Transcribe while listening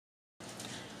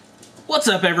What's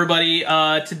up, everybody?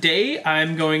 Today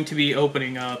I'm going to be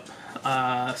opening up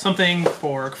something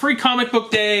for Free Comic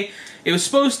Book Day. It was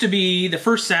supposed to be the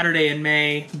first Saturday in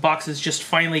May. The boxes just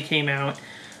finally came out.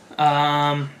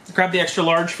 Grabbed the extra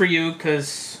large for you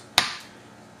because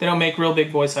they don't make real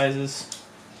big boy sizes.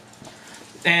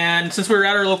 And since we were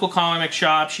at our local comic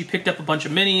shop, she picked up a bunch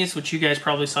of minis, which you guys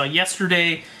probably saw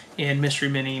yesterday in Mystery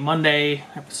Mini Monday,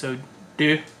 episode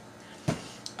 2.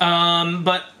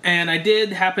 And I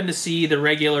did happen to see the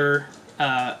regular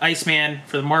Iceman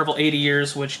for the Marvel 80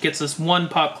 Years, which gets us one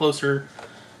pop closer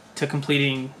to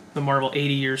completing the Marvel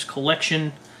 80 Years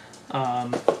collection.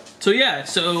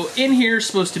 So in here is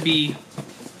supposed to be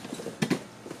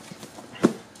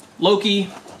Loki,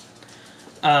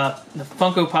 the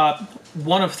Funko Pop,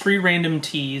 one of 3 random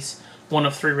tees, one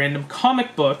of 3 random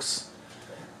comic books,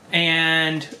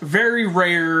 and very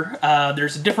rare,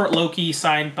 there's a different Loki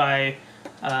signed by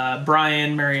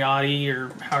Brian Mariotti,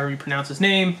 or however you pronounce his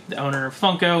name, the owner of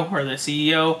Funko, or the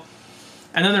CEO.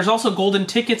 And then there's also golden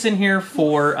tickets in here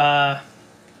for... Got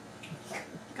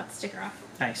the sticker off.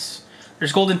 Nice.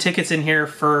 There's golden tickets in here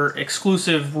for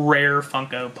exclusive rare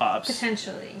Funko Pops.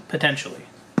 Potentially. Potentially.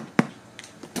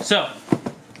 So,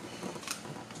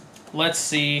 let's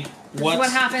see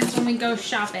what happens when we go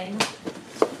shopping.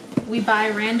 We buy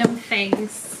random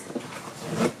things.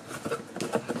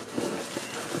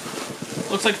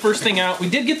 Looks like first thing out, we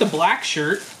did get the black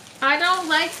shirt. I don't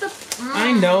like the...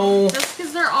 I know. Just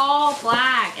because they're all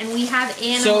black and we have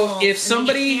animals. So if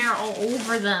somebody... And they get hair all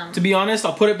over them. To be honest,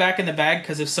 I'll put it back in the bag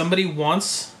because if somebody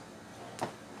wants...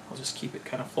 I'll just keep it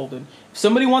kind of folded. If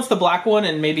somebody wants the black one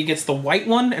and maybe gets the white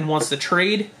one and wants to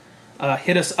trade,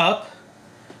 hit us up.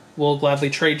 We'll gladly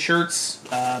trade shirts,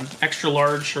 extra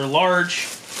large or large.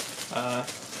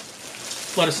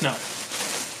 Let us know.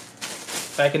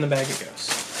 Back in the bag it goes.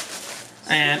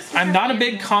 And I'm not a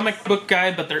big comic book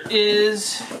guy, but there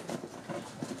is...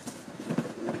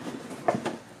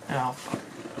 Oh, fuck.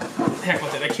 Heck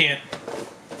with it, I can't.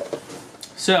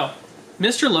 So,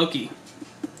 Mr. Loki.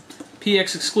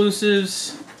 PX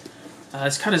exclusives.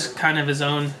 It's kind of his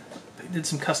own. They did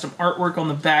some custom artwork on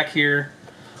the back here.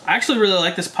 I actually really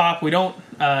like this pop. We don't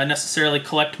necessarily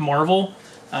collect Marvel,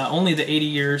 only the 80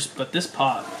 Years, but this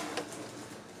pop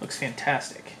looks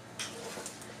fantastic.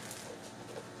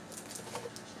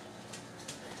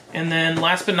 And then,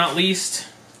 last but not least,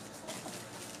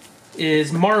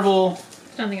 is Marvel.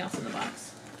 Nothing else in the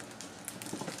box.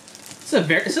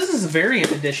 This is a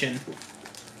variant edition.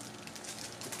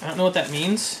 I don't know what that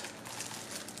means,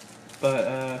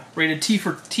 but rated T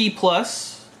for T+. But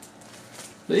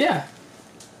yeah.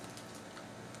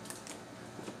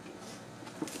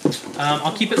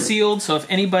 I'll keep it sealed, so if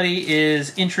anybody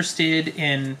is interested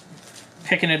in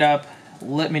picking it up,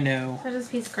 let me know. There's this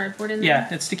piece of cardboard in there? Yeah,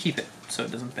 it's to keep it so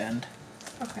it doesn't bend.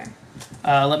 Okay.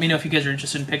 Let me know if you guys are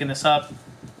interested in picking this up.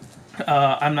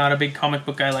 I'm not a big comic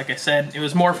book guy, like I said. It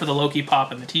was more for the Loki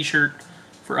pop and the t-shirt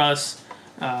for us.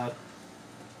 I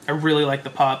really like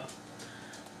the pop,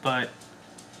 but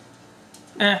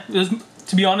it was,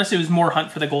 to be honest, it was more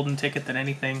hunt for the golden ticket than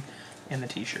anything in the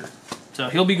t-shirt. So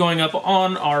he'll be going up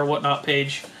on our Whatnot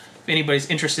page if anybody's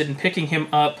interested in picking him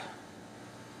up.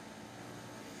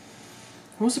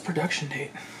 What was the production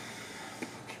date?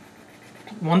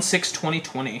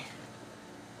 1/6/2020.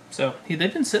 So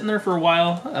they've been sitting there for a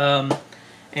while.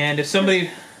 And if somebody,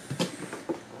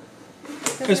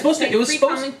 it was supposed to. It was Free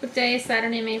supposed. Comic Book Day,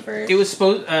 Saturday, May 1st. It was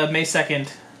supposed May 2nd,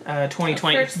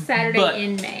 2020. First Saturday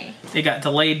in May. They got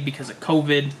delayed because of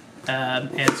COVID,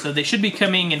 and so they should be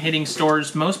coming and hitting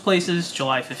stores most places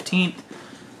July 15th.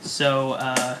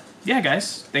 So. Yeah,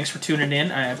 guys, thanks for tuning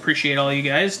in. I appreciate all you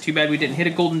guys. Too bad we didn't hit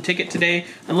a golden ticket today,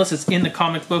 unless it's in the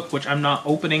comic book, which I'm not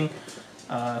opening.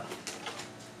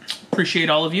 Appreciate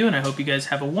all of you, and I hope you guys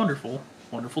have a wonderful,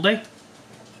 wonderful day.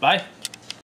 Bye.